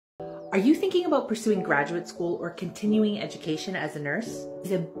Are you thinking about pursuing graduate school or continuing education as a nurse?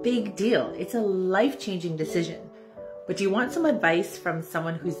 It's a big deal. It's a life-changing decision. But do you want some advice from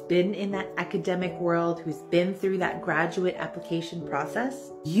someone who's been in that academic world, who's been through that graduate application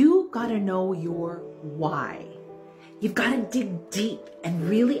process? You gotta know your why. You've gotta dig deep and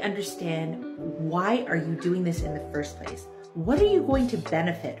really understand, why are you doing this in the first place? What are you going to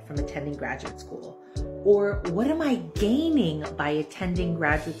benefit from attending graduate school? Or what am I gaining by attending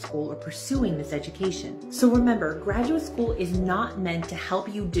graduate school or pursuing this education? So remember, graduate school is not meant to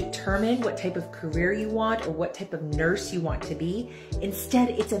help you determine what type of career you want or what type of nurse you want to be. Instead,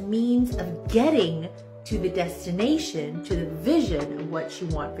 it's a means of getting to the destination, to the vision of what you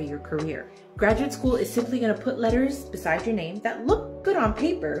want for your career. Graduate school is simply going to put letters beside your name that look good on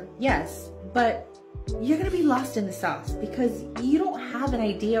paper, yes, but you're going to be lost in the sauce because you don't have an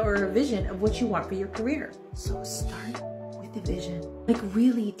idea or a vision of what you want for your career. So start with the vision. Like,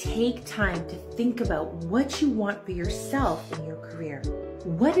 really take time to think about what you want for yourself in your career.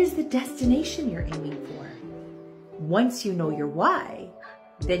 What is the destination you're aiming for? Once you know your why,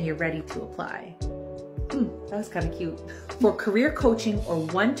 then you're ready to apply. That was kind of cute. For career coaching or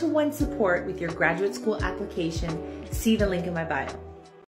one-to-one support with your graduate school application, see the link in my bio.